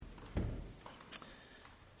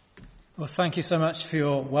Well, thank you so much for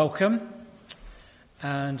your welcome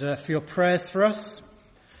and for your prayers for us.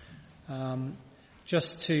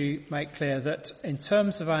 Just to make clear that in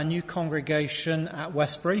terms of our new congregation at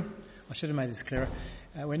Westbury, I should have made this clearer,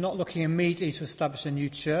 we're not looking immediately to establish a new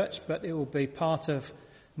church, but it will be part of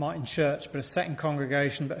Martin Church, but a second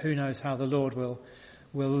congregation, but who knows how the Lord will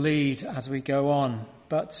lead as we go on.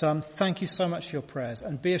 But thank you so much for your prayers,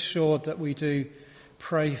 and be assured that we do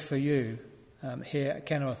pray for you here at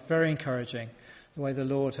Kenilworth. Very encouraging, the way the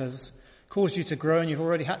Lord has caused you to grow, and you've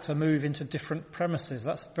already had to move into different premises.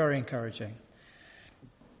 That's very encouraging.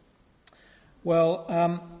 Well,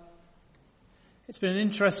 it's been an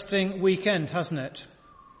interesting weekend, hasn't it?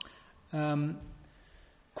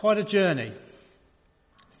 Quite a journey.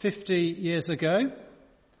 50 years ago,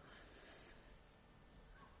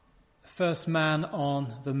 the first man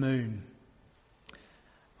on the moon.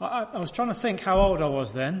 I was trying to think how old I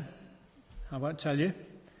was then. I won't tell you,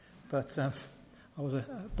 but I was a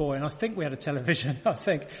boy, and I think we had a television.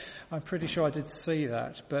 I'm pretty sure I did see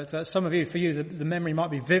that. But some of you, for you, the memory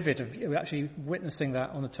might be vivid of you actually witnessing that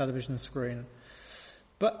on the television screen.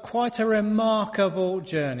 But quite a remarkable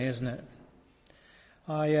journey, isn't it?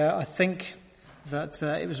 I think that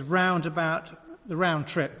it was the round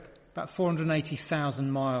trip, about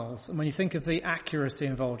 480,000 miles. And when you think of the accuracy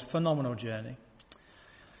involved, phenomenal journey.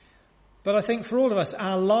 But I think for all of us,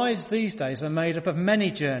 our lives these days are made up of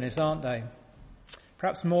many journeys, aren't they?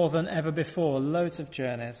 Perhaps more than ever before, loads of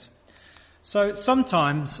journeys. So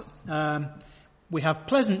sometimes we have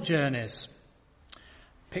pleasant journeys.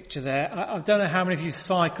 Picture there. I don't know how many of you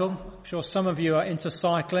cycle. I'm sure some of you are into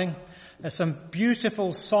cycling. There's some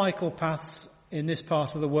beautiful cycle paths in this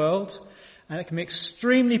part of the world, and it can be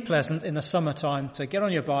extremely pleasant in the summertime to get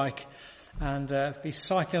on your bike and be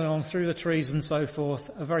cycling along through the trees and so forth.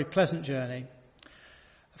 A very pleasant journey.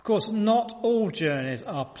 Of course, not all journeys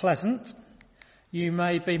are pleasant. You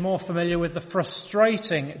may be more familiar with the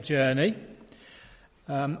frustrating journey.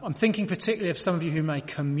 I'm thinking particularly of some of you who may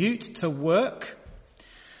commute to work.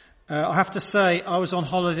 I have to say, I was on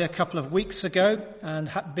holiday a couple of weeks ago, and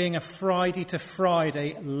being a Friday to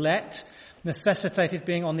Friday let necessitated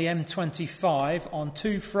being on the M25 on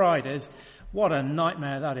 2 Fridays. What a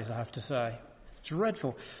nightmare that is, I have to say.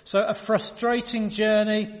 Dreadful. So a frustrating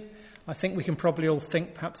journey. I think we can probably all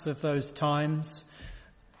think perhaps of those times.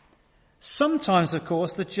 Sometimes, of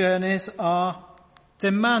course, the journeys are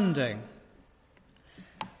demanding.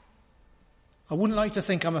 I wouldn't like to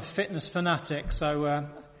think I'm a fitness fanatic,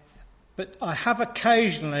 but I have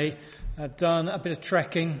occasionally done a bit of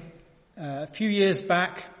trekking. Quite a few years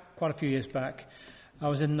back, I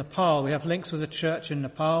was in Nepal. We have links with a church in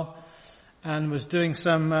Nepal, and was doing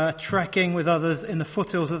some trekking with others in the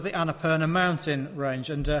foothills of the Annapurna mountain range.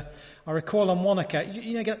 And I recall on one occasion,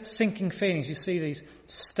 you get sinking feelings. You see these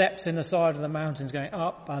steps in the side of the mountains going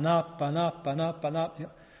up and up and up and up and up.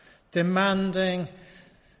 Demanding,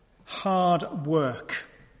 hard work.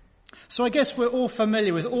 So I guess we're all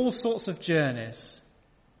familiar with all sorts of journeys.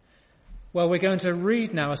 Well, we're going to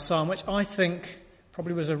read now a psalm which I think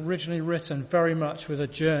probably was originally written very much with a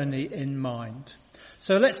journey in mind.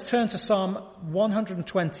 So let's turn to Psalm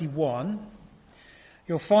 121.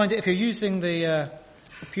 You'll find it if you're using the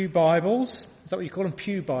Pew Bibles. Is that what you call them?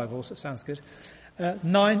 Pew Bibles. That sounds good.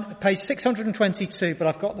 Page 622, but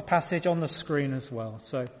I've got the passage on the screen as well.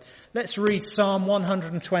 So let's read Psalm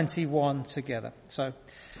 121 together. So,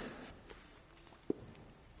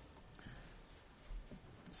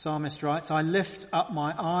 Psalmist writes, I lift up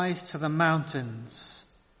my eyes to the mountains.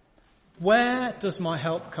 Where does my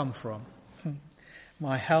help come from?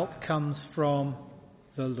 My help comes from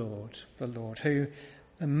the Lord, who,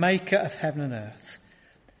 the maker of heaven and earth.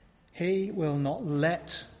 He will not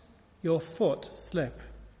let your foot slip.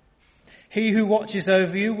 He who watches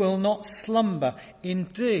over you will not slumber.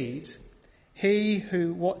 Indeed, he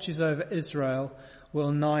who watches over Israel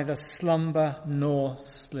will neither slumber nor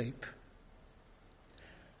sleep.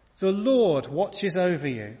 The Lord watches over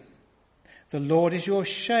you. The Lord is your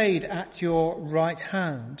shade at your right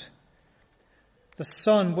hand. The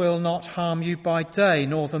sun will not harm you by day,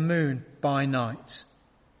 nor the moon by night.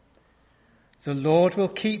 The Lord will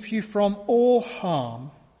keep you from all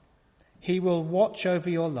harm. He will watch over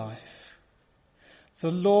your life.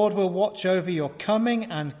 The Lord will watch over your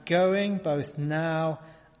coming and going, both now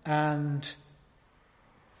and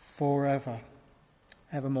forever.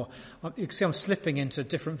 Evermore. You can see I'm slipping into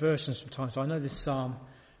different versions from time to time. I know this psalm,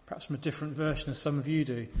 perhaps from a different version as some of you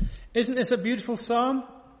do. Isn't this a beautiful psalm?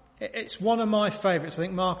 It's one of my favourites. I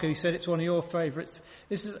think, Marco, you said it's one of your favourites.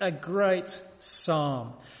 This is a great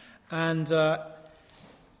psalm. And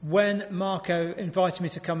when Marco invited me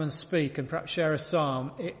to come and speak and perhaps share a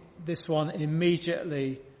psalm, it this one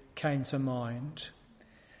immediately came to mind.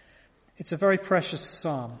 It's a very precious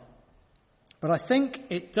psalm, but I think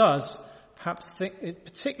it does it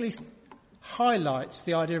particularly highlights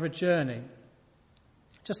the idea of a journey.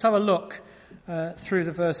 Just have a look through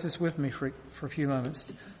the verses with me for a few moments.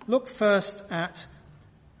 Look first at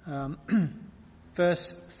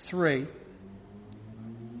verse 3.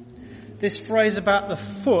 This phrase about the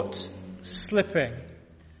foot slipping.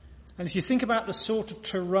 And if you think about the sort of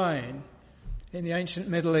terrain in the ancient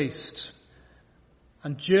Middle East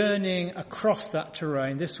and journeying across that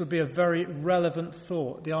terrain, this would be a very relevant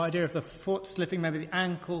thought. The idea of the foot slipping, maybe the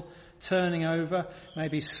ankle turning over,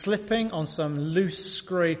 maybe slipping on some loose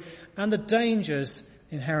scree, and the dangers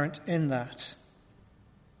inherent in that.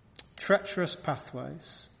 Treacherous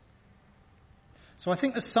pathways. So I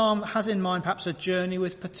think the psalm has in mind perhaps a journey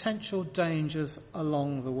with potential dangers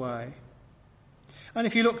along the way. And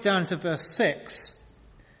if you look down to verse 6,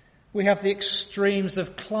 we have the extremes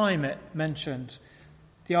of climate mentioned.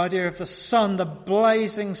 The idea of the sun, the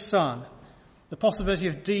blazing sun, the possibility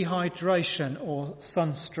of dehydration or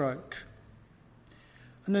sunstroke.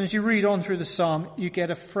 And then as you read on through the psalm, you get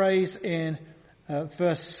a phrase in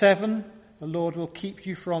verse 7, the Lord will keep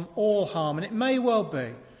you from all harm. And it may well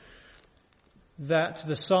be that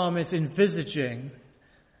the psalm is envisaging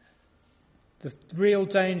the real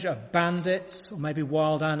danger of bandits or maybe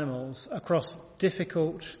wild animals across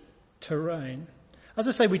difficult terrain. As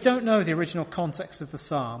I say, we don't know the original context of the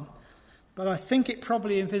psalm, but I think it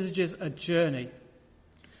probably envisages a journey.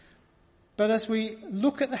 But as we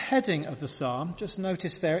look at the heading of the psalm, just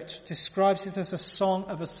notice there it describes it as a song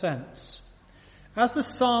of ascents. As the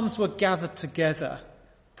psalms were gathered together,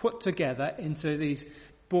 put together into these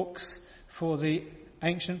books for the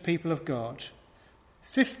ancient people of God,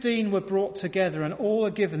 15 were brought together and all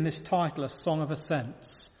are given this title, a Song of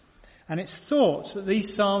Ascents. And it's thought that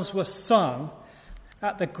these psalms were sung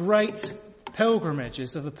at the great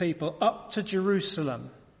pilgrimages of the people up to Jerusalem.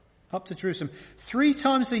 3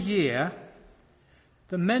 times a year,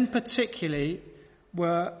 the men particularly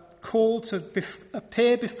were called to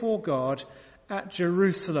appear before God at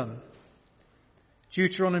Jerusalem.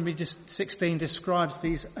 Deuteronomy 16 describes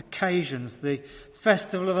these occasions, the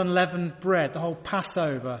festival of unleavened bread, the whole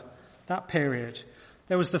Passover, that period.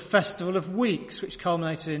 There was the festival of weeks, which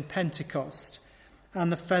culminated in Pentecost, and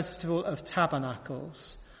the festival of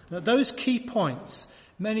tabernacles. At those key points,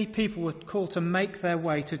 many people were called to make their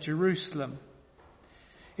way to Jerusalem.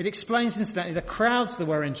 It explains, incidentally, the crowds that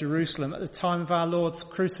were in Jerusalem at the time of our Lord's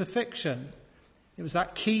crucifixion. It was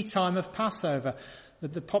that key time of Passover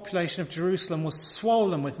that the population of Jerusalem was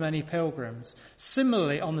swollen with many pilgrims.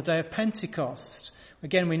 Similarly, on the day of Pentecost,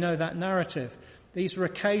 again, we know that narrative. These were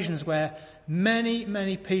occasions where many,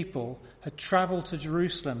 many people had travelled to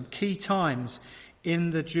Jerusalem, key times in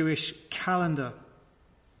the Jewish calendar.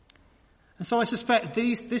 And so I suspect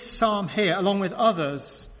this psalm here, along with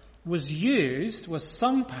others, was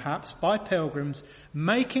sung perhaps by pilgrims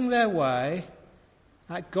making their way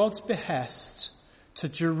at God's behest to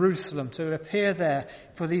Jerusalem, to appear there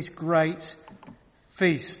for these great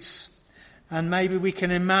feasts. And maybe we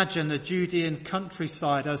can imagine the Judean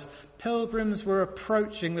countryside as pilgrims were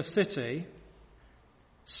approaching the city,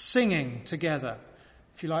 singing together.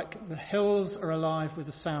 If you like, the hills are alive with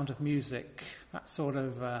the sound of music. That sort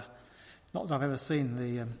of, not that I've ever seen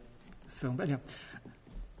the film, but anyway.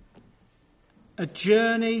 A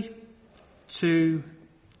journey to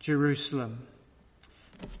Jerusalem.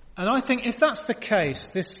 And I think if that's the case,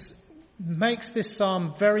 this makes this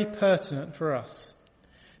psalm very pertinent for us.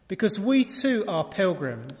 Because we too are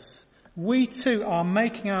pilgrims. We too are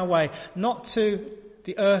making our way not to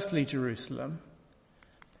the earthly Jerusalem,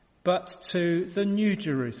 but to the new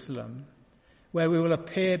Jerusalem, where we will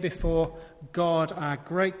appear before God, our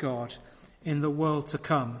great God, in the world to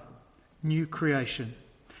come, new creation.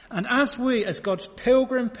 And as we, as God's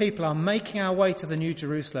pilgrim people, are making our way to the new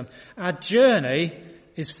Jerusalem, our journey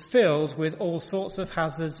is filled with all sorts of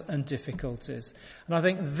hazards and difficulties. And I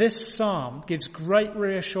think this psalm gives great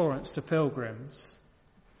reassurance to pilgrims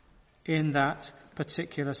in that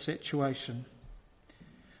particular situation.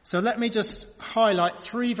 So let me just highlight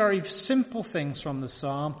 3 very simple things from the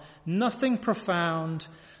psalm, nothing profound,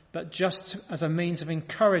 but just as a means of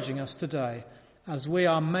encouraging us today as we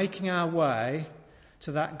are making our way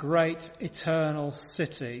to that great eternal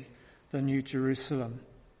city, the New Jerusalem,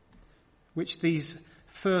 which these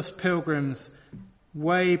first pilgrims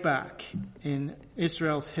way back in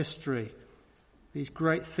Israel's history, these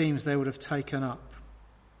great themes they would have taken up.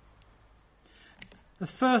 The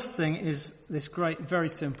first thing is this great, very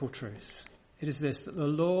simple truth. It is this, that the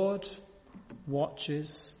Lord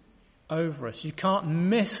watches over us. You can't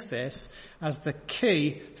miss this as the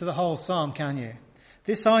key to the whole psalm, can you?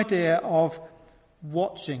 This idea of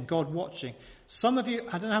watching, God watching. Some of you,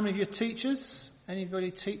 I don't know how many of you are teachers.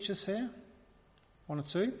 Anybody teachers here? One or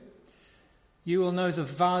two? You will know the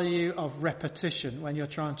value of repetition when you're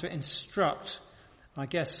trying to instruct, I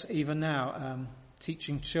guess even now,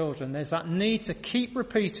 teaching children. There's that need to keep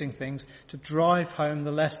repeating things to drive home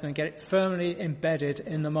the lesson and get it firmly embedded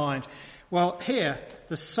in the mind. Well, here,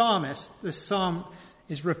 the psalm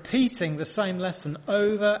is repeating the same lesson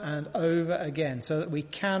over and over again so that we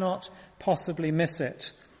cannot possibly miss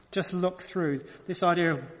it. Just look through this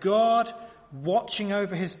idea of God watching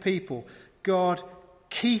over his people, God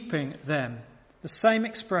keeping them. The same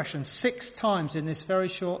expression 6 times in this very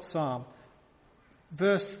short psalm.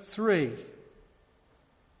 Verse 3.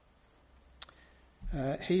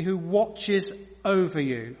 He who watches over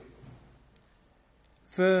you.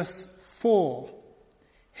 Verse 4.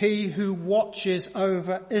 He who watches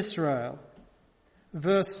over Israel.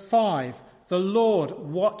 Verse 5. The Lord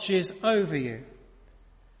watches over you.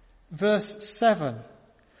 Verse 7.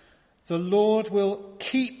 The Lord will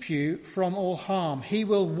keep you from all harm. He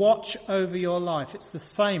will watch over your life. It's the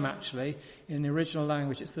same actually in the original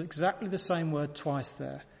language. It's exactly the same word twice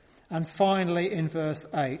there. And finally in verse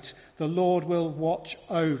 8, the Lord will watch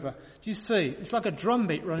over. Do you see? It's like a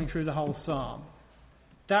drumbeat running through the whole psalm.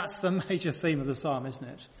 That's the major theme of the psalm, isn't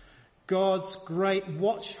it? God's great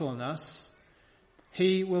watchfulness.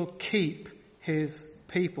 He will keep his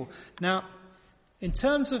people. Now, in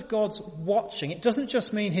terms of God's watching, it doesn't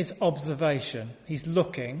just mean his observation. He's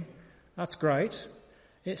looking. That's great.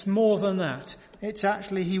 It's more than that. It's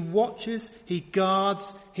actually he watches, he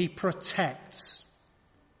guards, he protects.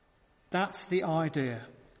 That's the idea.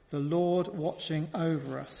 The Lord watching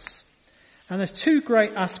over us. And there's 2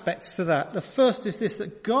 great aspects to that. The first is this,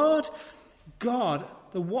 that God,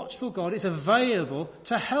 the watchful God, is available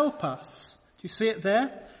to help us. Do you see it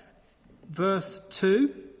there? Verse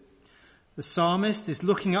 2. The psalmist is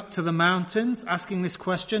looking up to the mountains, asking this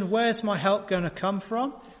question, where's my help going to come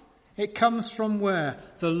from? It comes from where?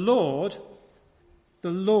 The Lord,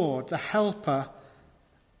 the helper,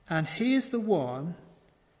 and he is the one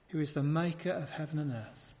who is the maker of heaven and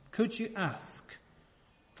earth. Could you ask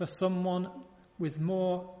for someone with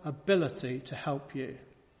more ability to help you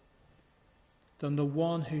than the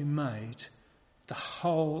one who made the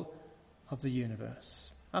whole of the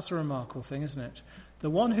universe? That's a remarkable thing, isn't it? The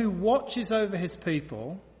one who watches over his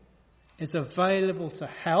people is available to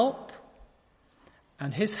help,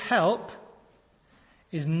 and his help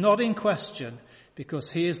is not in question because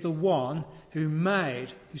he is the one who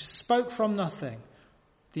spoke from nothing,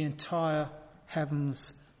 the entire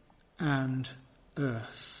heavens and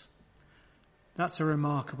earth. That's a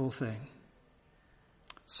remarkable thing.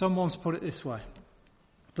 Someone's put it this way.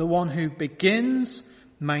 The one who begins,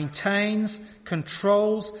 maintains,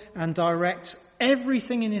 controls and directs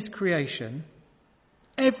everything in his creation,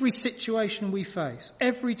 every situation we face,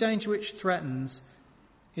 every danger which threatens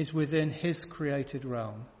is within his created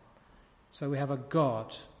realm. So we have a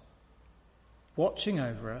God watching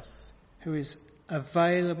over us who is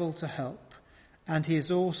available to help, and he is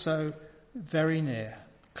also very near,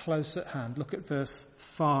 close at hand. Look at verse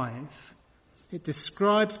 5. It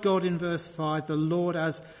describes God in verse 5, the Lord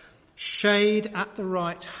as shade at the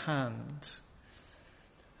right hand.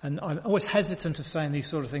 And I'm always hesitant of saying these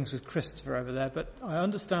sort of things with Christopher over there, but I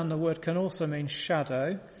understand the word can also mean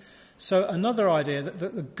shadow. So another idea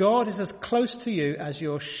that God is as close to you as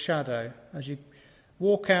your shadow. As you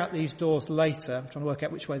walk out these doors later, I'm trying to work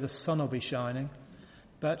out which way the sun will be shining,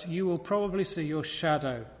 but you will probably see your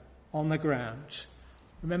shadow on the ground.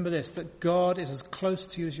 Remember this, that God is as close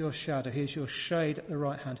to you as your shadow. He is your shade at the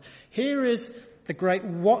right hand. Here is the great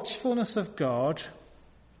watchfulness of God,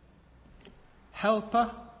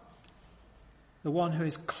 helper, the one who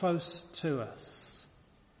is close to us.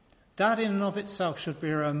 That in and of itself should be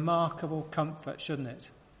a remarkable comfort, shouldn't it?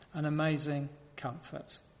 An amazing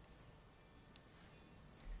comfort.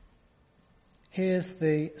 Here's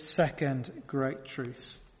the second great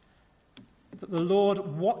truth. That the Lord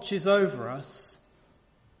watches over us.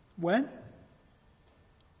 When?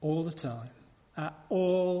 All the time. At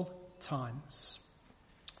all times.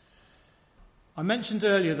 I mentioned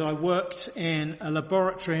earlier that I worked in a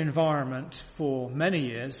laboratory environment for many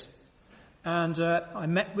years, and I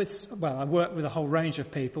worked with a whole range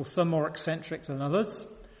of people, some more eccentric than others.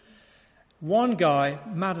 One guy,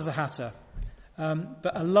 mad as a hatter,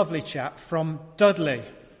 but a lovely chap from Dudley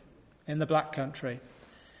in the Black Country.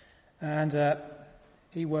 And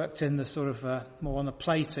he worked in the sort of more on the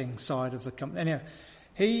plating side of the company. Anyhow,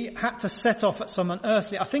 He had to set off at some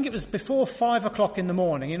unearthly, I think it was before 5 o'clock in the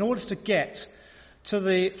morning, in order to get to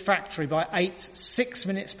the factory by 8, 6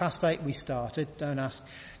 minutes past 8 we started. Don't ask.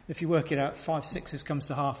 If you work it out, 5 6s comes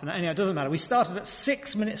to half an hour. Anyhow, it doesn't matter. We started at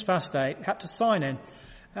 6 minutes past 8, had to sign in.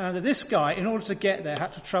 This guy, in order to get there,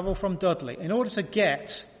 had to travel from Dudley. In order to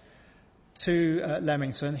get to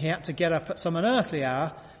Leamington, he had to get up at some unearthly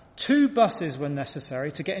hour. 2 buses were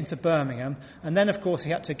necessary to get into Birmingham. And then, of course,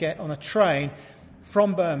 he had to get on a train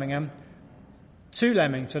from Birmingham to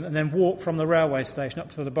Leamington and then walk from the railway station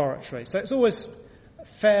up to the laboratory. So it's always a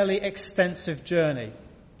fairly extensive journey.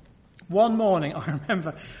 One morning, I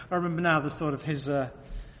remember now the sort of his, I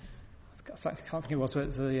can't think it was, but it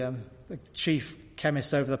was the chief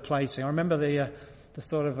chemist over the plating. I remember the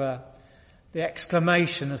sort of, the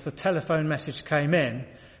exclamation as the telephone message came in,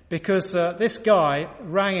 because this guy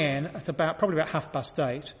rang in at probably about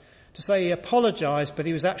 8:30 to say he apologised, but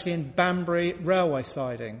he was actually in Banbury railway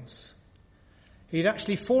sidings. He'd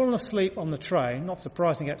actually fallen asleep on the train, not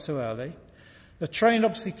surprising to get too early. The train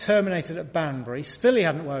obviously terminated at Banbury. Still he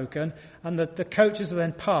hadn't woken, and the coaches were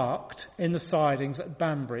then parked in the sidings at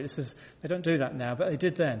Banbury. They don't do that now, but they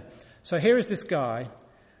did then. So here is this guy,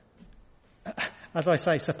 as I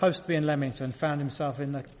say, supposed to be in Leamington, found himself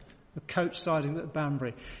in the coach sidings at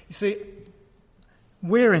Banbury. You see,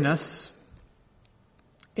 weariness,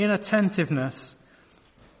 inattentiveness,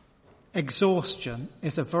 exhaustion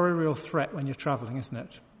is a very real threat when you're travelling, isn't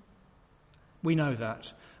it? We know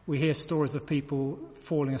that. We hear stories of people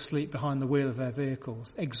falling asleep behind the wheel of their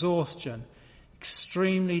vehicles. Exhaustion,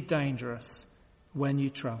 extremely dangerous when you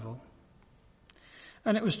travel.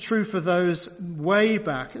 And it was true for those way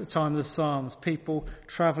back at the time of the Psalms, people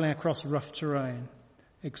travelling across rough terrain,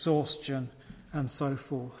 exhaustion and so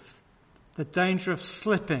forth. The danger of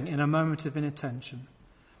slipping in a moment of inattention.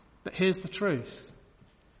 But here's the truth,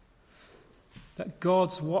 that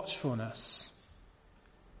God's watchfulness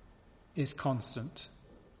is constant,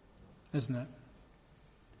 isn't it?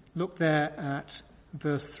 Look there at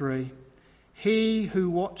verse 3. He who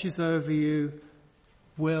watches over you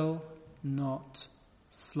will not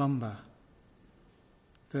slumber.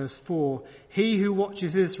 Verse 4. He who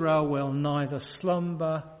watches Israel will neither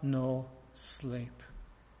slumber nor sleep.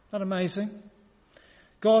 Isn't that amazing?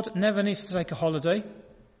 God never needs to take a holiday.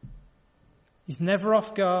 He's never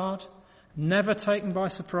off guard, never taken by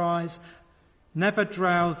surprise, never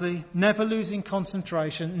drowsy, never losing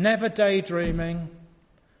concentration, never daydreaming.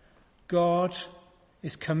 God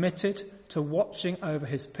is committed to watching over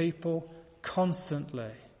his people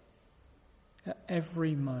constantly, at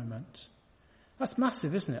every moment. That's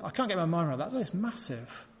massive, isn't it? I can't get my mind around that. That is massive.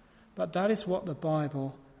 But that is what the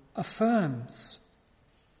Bible affirms.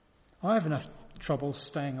 I have enough trouble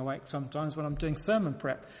staying awake sometimes when I'm doing sermon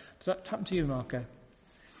prep. Does that happen to you, Marco?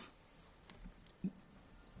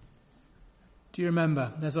 Do you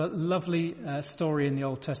remember? There's a lovely story in the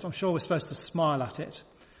Old Testament. I'm sure we're supposed to smile at it.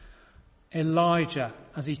 Elijah,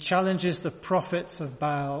 as he challenges the prophets of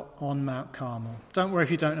Baal on Mount Carmel. Don't worry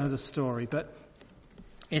if you don't know the story, but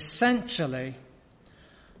essentially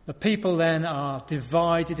the people then are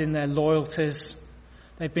divided in their loyalties.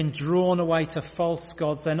 They've been drawn away to false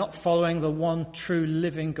gods. They're not following the one true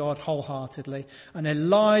living God wholeheartedly. And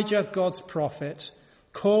Elijah, God's prophet,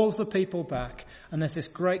 calls the people back, and there's this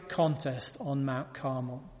great contest on Mount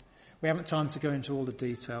Carmel. We haven't time to go into all the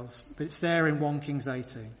details, but it's there in 1 Kings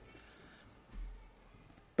 18.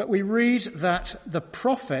 But we read that the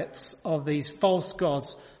prophets of these false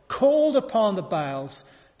gods called upon the Baals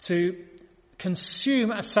to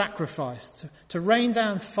consume a sacrifice, to rain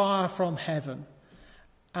down fire from heaven.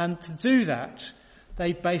 And to do that,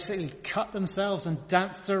 they basically cut themselves and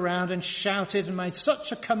danced around and shouted and made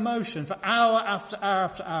such a commotion for hour after hour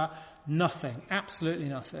after hour. Nothing, absolutely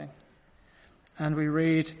nothing. And we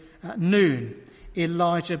read, at noon,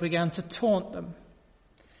 Elijah began to taunt them.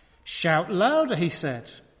 Shout louder, he said.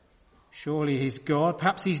 Surely he's God.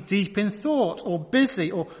 Perhaps he's deep in thought or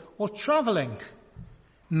busy or travelling.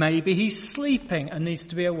 Maybe he's sleeping and needs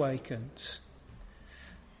to be awakened.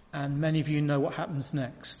 And many of you know what happens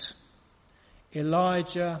next.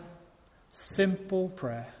 Elijah, simple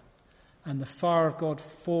prayer, and the fire of God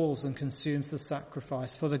falls and consumes the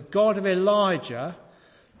sacrifice. For the God of Elijah,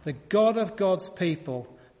 the God of God's people,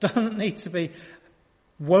 doesn't need to be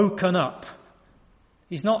woken up.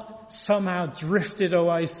 He's not somehow drifted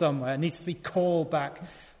away somewhere, needs to be called back.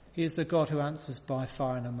 He is the God who answers by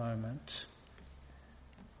fire in a moment.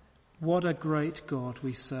 What a great God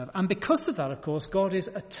we serve. And because of that, of course, God is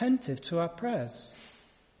attentive to our prayers.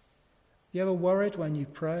 You ever worried when you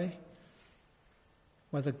pray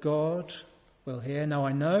whether God will hear? Now,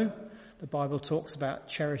 I know the Bible talks about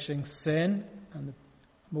cherishing sin and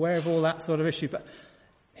I'm aware of all that sort of issue. But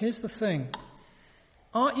here's the thing.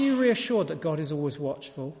 Aren't you reassured that God is always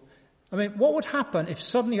watchful? I mean, what would happen if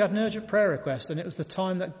suddenly you had an urgent prayer request and it was the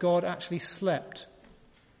time that God actually slept?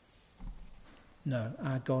 No,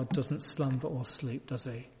 our God doesn't slumber or sleep, does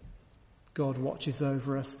he? God watches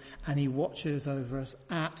over us, and he watches over us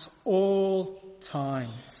at all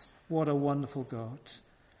times. What a wonderful God.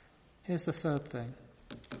 Here's the third thing.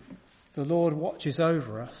 The Lord watches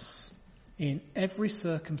over us in every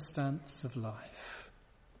circumstance of life.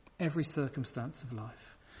 Every circumstance of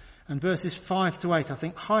life. And verses 5 to 8, I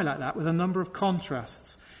think, highlight that with a number of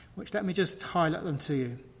contrasts, which let me just highlight them to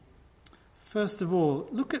you. First of all,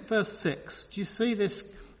 look at verse 6. Do you see this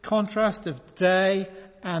contrast of day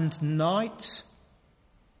and night?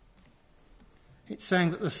 It's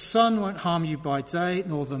saying that the sun won't harm you by day,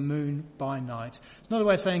 nor the moon by night. It's another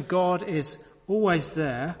way of saying God is always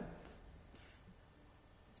there.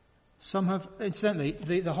 Some have, incidentally,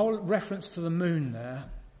 the whole reference to the moon there,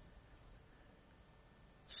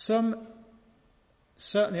 some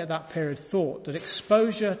certainly at that period thought that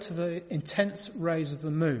exposure to the intense rays of the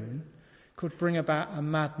moon could bring about a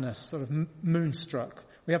madness, sort of moonstruck.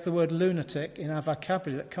 We have the word lunatic in our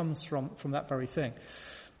vocabulary that comes from that very thing.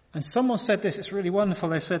 And someone said this, it's really wonderful.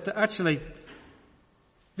 They said that actually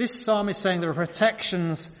this psalm is saying there are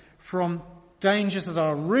protections from dangers that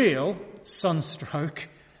are real, sunstroke,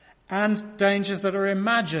 and dangers that are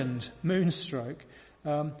imagined, moonstroke.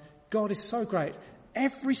 God is so great.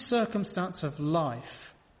 Every circumstance of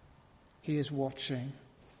life, he is watching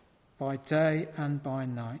by day and by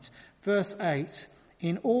night. Verse 8,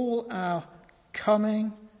 in all our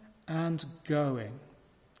coming and going.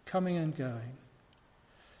 Coming and going.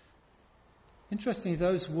 Interestingly,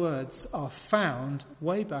 those words are found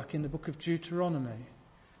way back in the book of Deuteronomy,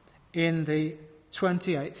 in the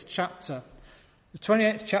 28th chapter. The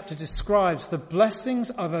 28th chapter describes the blessings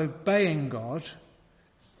of obeying God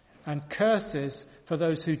and curses for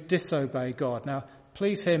those who disobey God. Now,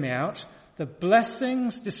 please hear me out. The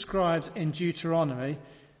blessings described in Deuteronomy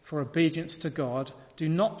for obedience to God do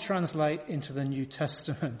not translate into the New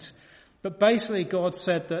Testament. But basically, God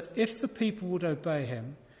said that if the people would obey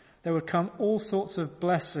him, there would come all sorts of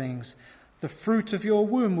blessings. The fruit of your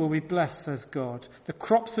womb will be blessed, says God. The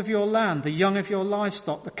crops of your land, the young of your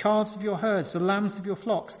livestock, the calves of your herds, the lambs of your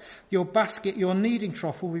flocks, your basket, your kneading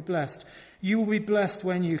trough will be blessed. You will be blessed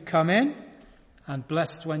when you come in and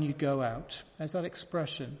blessed when you go out. There's that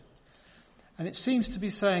expression. And it seems to be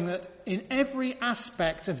saying that in every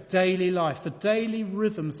aspect of daily life, the daily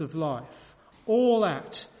rhythms of life, all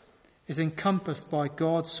that is encompassed by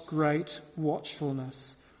God's great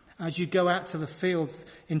watchfulness. As you go out to the fields,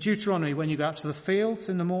 in Deuteronomy, when you go out to the fields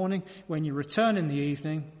in the morning, when you return in the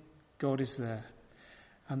evening, God is there.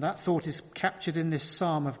 And that thought is captured in this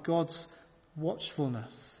psalm of God's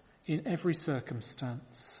watchfulness in every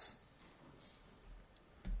circumstance.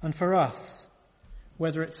 And for us,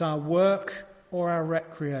 whether it's our work or our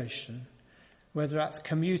recreation, whether that's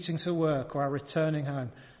commuting to work or our returning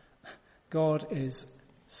home, God is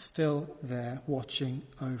still there watching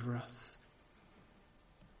over us.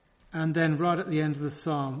 And then right at the end of the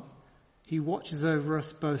psalm, he watches over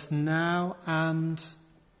us both now and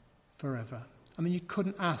forever. I mean, you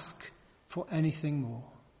couldn't ask for anything more.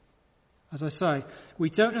 As I say, we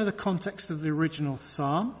don't know the context of the original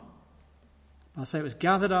psalm. I say it was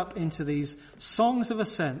gathered up into these songs of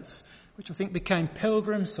ascents, which I think became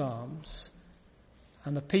pilgrim psalms.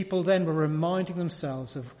 And the people then were reminding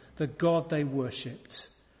themselves of the God they worshipped.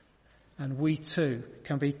 And we too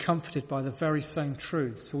can be comforted by the very same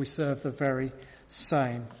truths, for we serve the very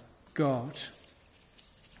same God.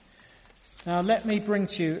 Now let me bring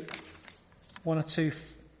to you one or two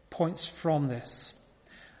points from this.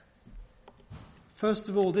 First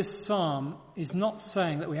of all, this psalm is not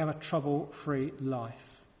saying that we have a trouble-free life.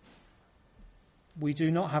 We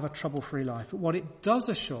do not have a trouble-free life. But what it does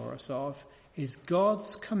assure us of is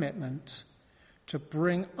God's commitment to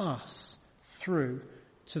bring us through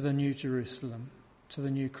to the New Jerusalem, to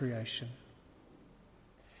the new creation.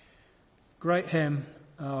 Great hymn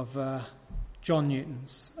of John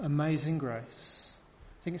Newton's, Amazing Grace.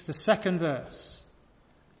 I think it's the second verse.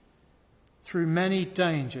 Through many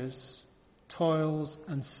dangers, toils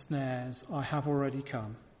and snares I have already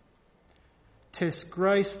come. 'Tis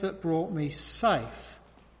grace that brought me safe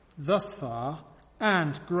thus far,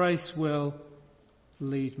 and grace will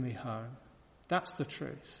lead me home. That's the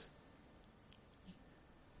truth.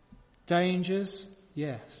 Dangers,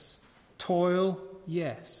 yes. Toil,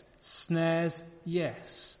 yes. Snares,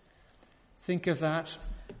 yes. Think of that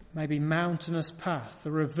maybe mountainous path,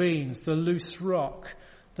 the ravines, the loose rock,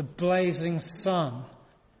 the blazing sun,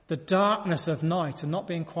 the darkness of night and not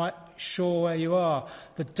being quite sure where you are,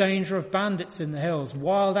 the danger of bandits in the hills,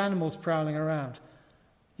 wild animals prowling around.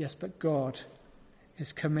 Yes, but God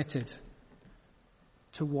is committed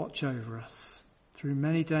to watch over us. Through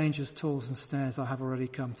many dangers, toils and snares I have already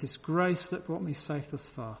come. 'Tis grace that brought me safe thus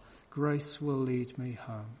far. Grace will lead me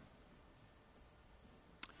home.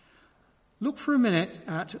 Look for a minute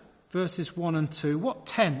at verses 1 and 2. What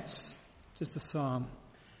tense is the psalm?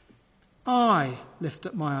 I lift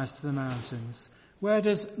up my eyes to the mountains. Where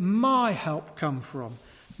does my help come from?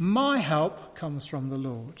 My help comes from the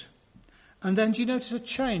Lord. And then do you notice a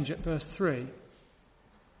change at verse 3?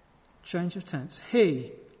 Change of tense.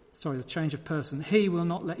 The change of person. He will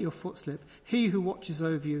not let your foot slip. He who watches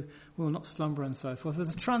over you will not slumber, and so forth. There's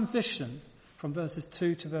a transition from verses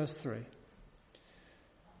 2 to verse 3.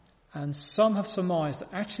 And some have surmised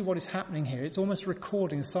that actually what is happening here, it's almost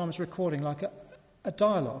recording, the psalm is recording like a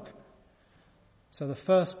dialogue. So the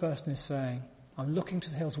first person is saying, I'm looking to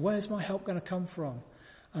the hills. Where's my help going to come from?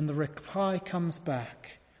 And the reply comes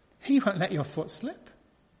back. He won't let your foot slip.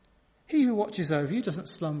 He who watches over you doesn't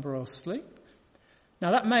slumber or sleep.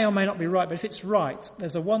 Now that may or may not be right, but if it's right,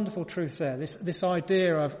 there's a wonderful truth there. This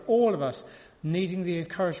idea of all of us needing the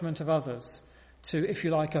encouragement of others to, if you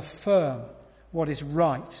like, affirm what is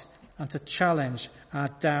right and to challenge our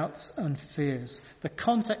doubts and fears. The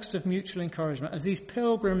context of mutual encouragement as these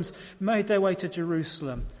pilgrims made their way to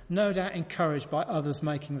Jerusalem, no doubt encouraged by others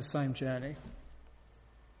making the same journey.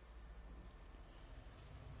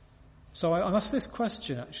 So I asked this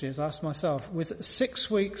question actually as I asked myself, with 6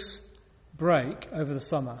 weeks break over the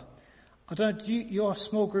summer. I don't. Do your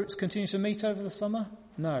small groups continue to meet over the summer?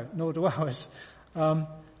 No, nor do ours. How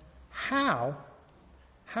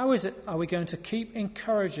is it? Are we going to keep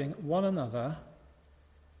encouraging one another?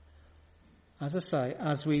 As I say,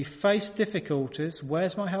 as we face difficulties,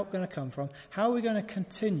 where's my help going to come from? How are we going to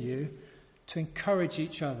continue to encourage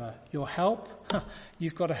each other? Your help?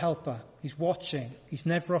 You've got a helper. He's watching. He's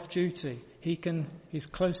never off duty. He's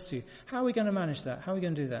close to you. How are we going to manage that? How are we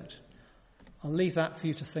going to do that? I'll leave that for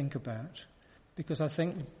you to think about, because I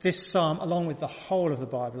think this psalm, along with the whole of the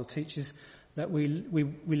Bible, teaches that we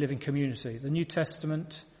live in community. The New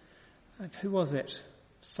Testament, who was it?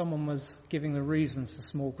 Someone was giving the reasons for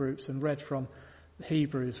small groups and read from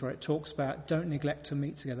Hebrews where it talks about don't neglect to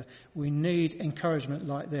meet together. We need encouragement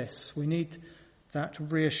like this. We need that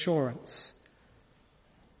reassurance.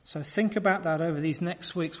 So think about that over these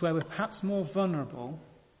next weeks where we're perhaps more vulnerable.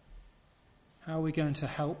 How are we going to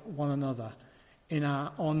help one another in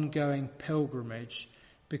our ongoing pilgrimage?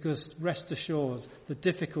 Because rest assured, the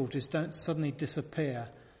difficulties don't suddenly disappear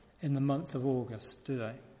in the month of August, do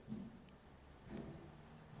they?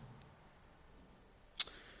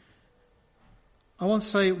 I want to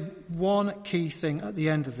say one key thing at the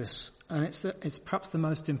end of this, and it's perhaps the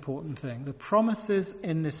most important thing. The promises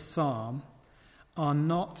in this psalm are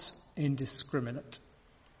not indiscriminate.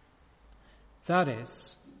 That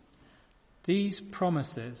is, these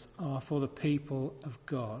promises are for the people of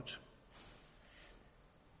God.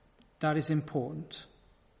 That is important.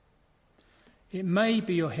 It may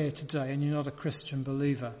be you're here today and you're not a Christian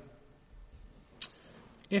believer.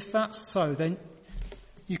 If that's so, then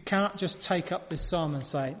you cannot just take up this psalm and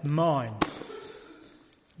say, mine.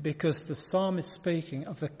 Because the psalm is speaking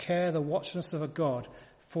of the care, the watchfulness of a God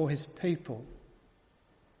for his people.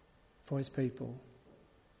 For his people.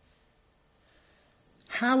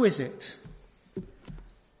 How is it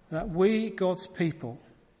that we, God's people,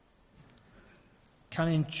 can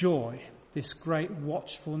enjoy this great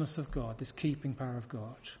watchfulness of God, this keeping power of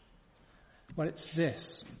God? Well, it's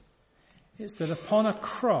this. It's that upon a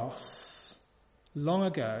cross, long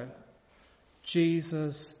ago,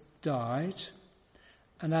 Jesus died,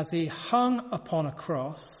 and as he hung upon a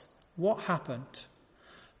cross, what happened?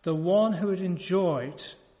 The one who had enjoyed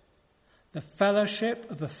the fellowship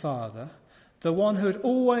of the Father, the one who had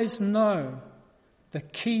always known the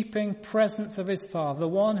keeping presence of his Father, the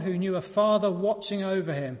one who knew a Father watching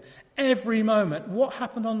over him every moment. What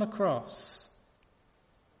happened on the cross?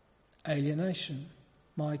 Alienation.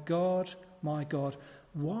 My God,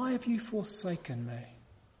 why have you forsaken me?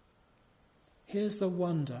 Here's the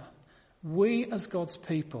wonder. We as God's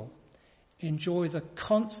people enjoy the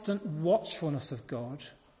constant watchfulness of God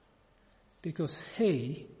because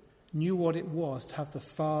he knew what it was to have the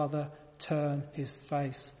Father turn his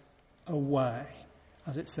face away,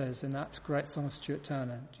 as it says in that great song of Stuart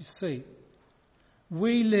Townend. Do you see?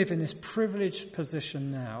 We live in this privileged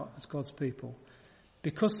position now as God's people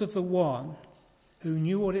because of the one who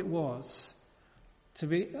knew what it was to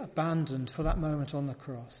be abandoned for that moment on the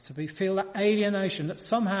cross, to feel that alienation, that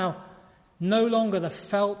somehow No longer the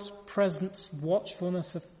felt presence,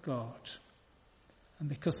 watchfulness of God. And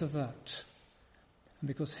because of that, and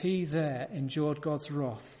because he there endured God's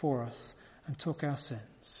wrath for us and took our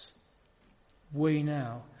sins, we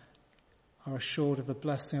now are assured of the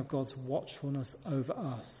blessing of God's watchfulness over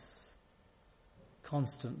us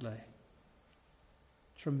constantly.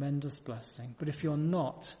 Tremendous blessing. But if you're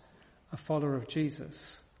not a follower of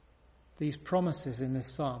Jesus, these promises in this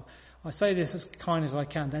psalm, I say this as kind as I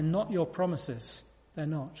can, they're not your promises. They're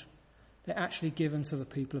not. They're actually given to the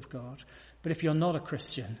people of God. But if you're not a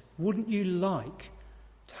Christian, wouldn't you like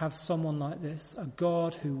to have someone like this, a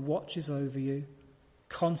God who watches over you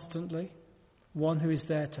constantly, one who is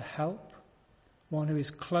there to help, one who is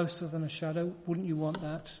closer than a shadow? Wouldn't you want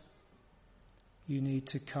that? You need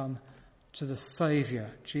to come to the Saviour,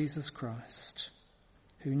 Jesus Christ,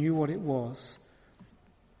 who knew what it was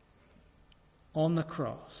on the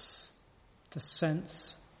cross to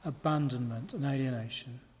sense abandonment and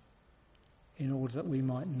alienation in order that we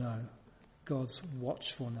might know God's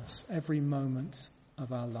watchfulness every moment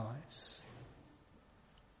of our lives.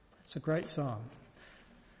 It's a great psalm.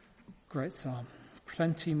 Great psalm.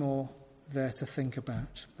 Plenty more there to think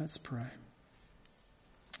about. Let's pray.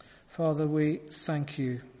 Father, we thank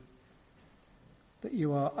you that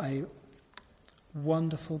you are a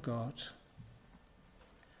wonderful God.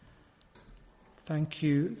 Thank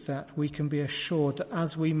you that we can be assured that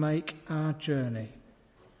as we make our journey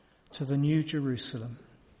to the New Jerusalem,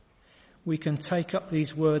 we can take up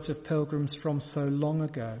these words of pilgrims from so long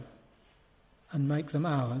ago and make them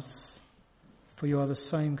ours. For you are the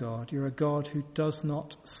same God. You're a God who does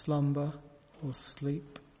not slumber or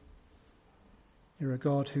sleep. You're a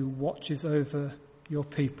God who watches over your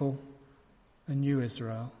people, the new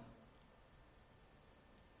Israel.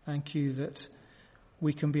 Thank you that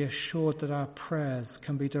we can be assured that our prayers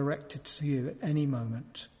can be directed to you at any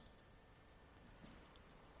moment.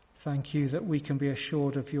 Thank you that we can be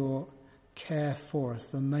assured of your care for us,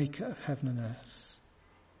 the maker of heaven and earth.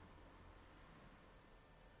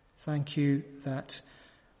 Thank you that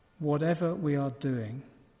whatever we are doing,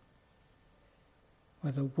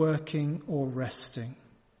 whether working or resting,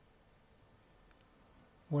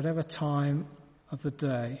 whatever time of the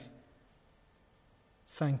day,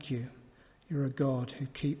 thank you. You're a God who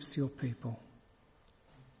keeps your people.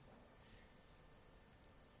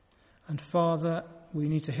 And Father, we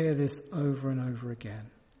need to hear this over and over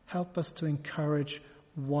again. Help us to encourage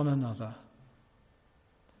one another.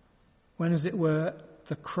 When, as it were,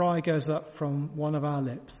 the cry goes up from one of our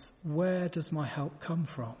lips, where does my help come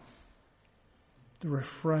from? The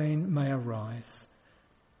refrain may arise.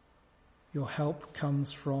 Your help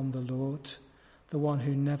comes from the Lord, the one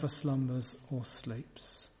who never slumbers or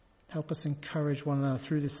sleeps. Help us encourage one another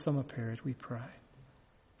through this summer period, we pray.